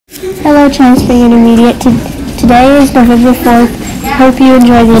Hello, China Spring Intermediate. Today is November 4th. Hope you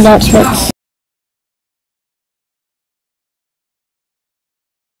enjoy the announcements.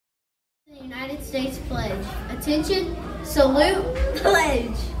 The United States pledge. Attention, salute,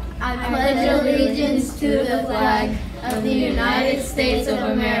 pledge. I pledge allegiance to the flag of the United States of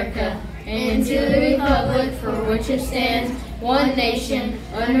America and to the republic for which it stands, one nation,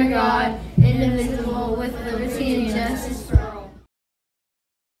 under God, indivisible, with liberty and justice for all.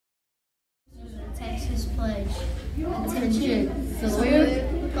 Texas pledge. Attention,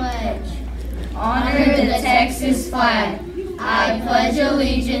 salute, pledge. Honor the Texas flag. I pledge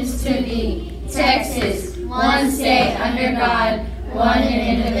allegiance to thee, Texas, one state under God, one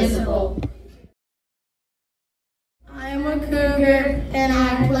and indivisible. I am a cougar, and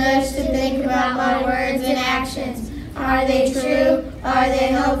I pledge to think about my words and actions. Are they true? Are they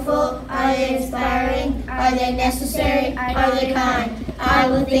helpful? Are they inspiring? Are they necessary? Are they kind? I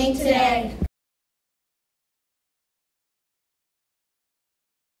will think today.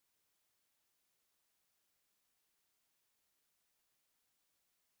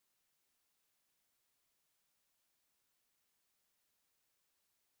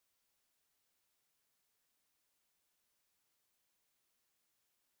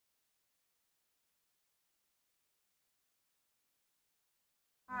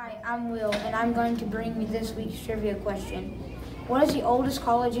 Hi, I'm Will, and I'm going to bring you this week's trivia question. What is the oldest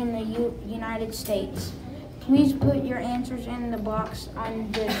college in the United States? Please put your answers in the box on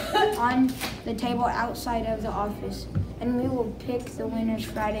the table outside of the office, and we will pick the winners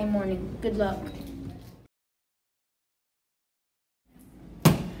Friday morning. Good luck.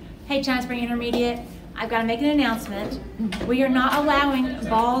 Hey, China Spring Intermediate, I've got to make an announcement. We are not allowing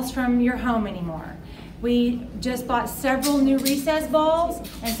balls from your home anymore. We just bought several new recess balls,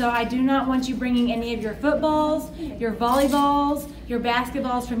 and so I do not want you bringing any of your footballs, your volleyballs, your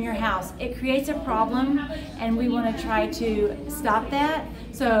basketballs from your house. It creates a problem, and we want to try to stop that,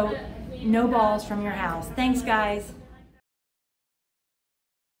 so no balls from your house. Thanks, guys.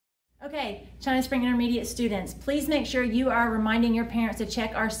 Okay, China Spring Intermediate students, please make sure you are reminding your parents to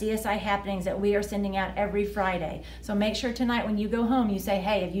check our CSI happenings that we are sending out every Friday. So make sure tonight when you go home you say,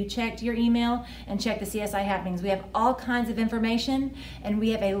 hey, have you checked your email and checked the CSI happenings? We have all kinds of information, and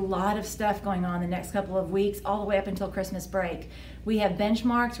we have a lot of stuff going on the next couple of weeks, all the way up until Christmas break. We have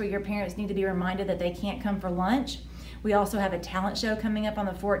benchmarks where your parents need to be reminded that they can't come for lunch. We also have a talent show coming up on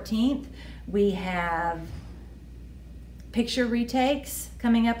the 14th. We have picture retakes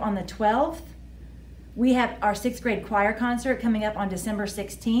coming up on the 12th. We have our 6th grade choir concert coming up on December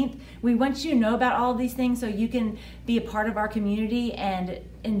 16th. We want you to know about all of these things so you can be a part of our community and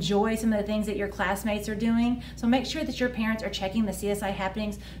enjoy some of the things that your classmates are doing. So make sure that your parents are checking the CSI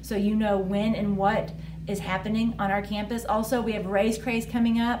happenings so you know when and what is happening on our campus. Also, we have Raise Craze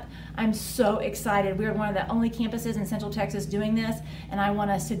coming up. I'm so excited. We are one of the only campuses in Central Texas doing this, and I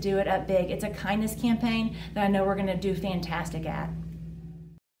want us to do it up big. It's a kindness campaign that I know we're going to do fantastic at.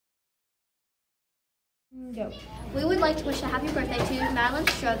 Go. We would like to wish a happy birthday to Madeline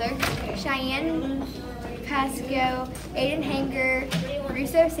Strother, Cheyenne Pasco, Aiden Hanger,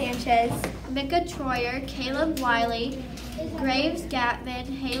 Russo Sanchez, Micah Troyer, Caleb Wiley, Graves Gatman,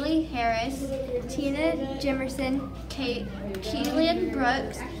 Haley Harris, Tina Jimerson, Keelan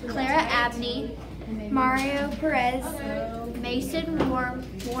Brooks, Clara Abney, Mario Perez, Mason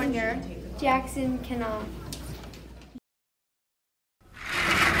Warner, Jackson Canal.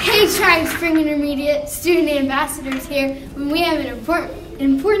 Hey, China Spring Intermediate student ambassadors here, and we have an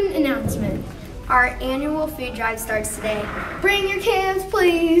important announcement. Our annual food drive starts today. Bring your cans,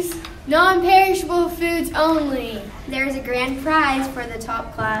 please. Non-perishable foods only. There is a grand prize for the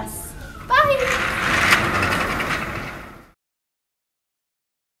top class. Bye.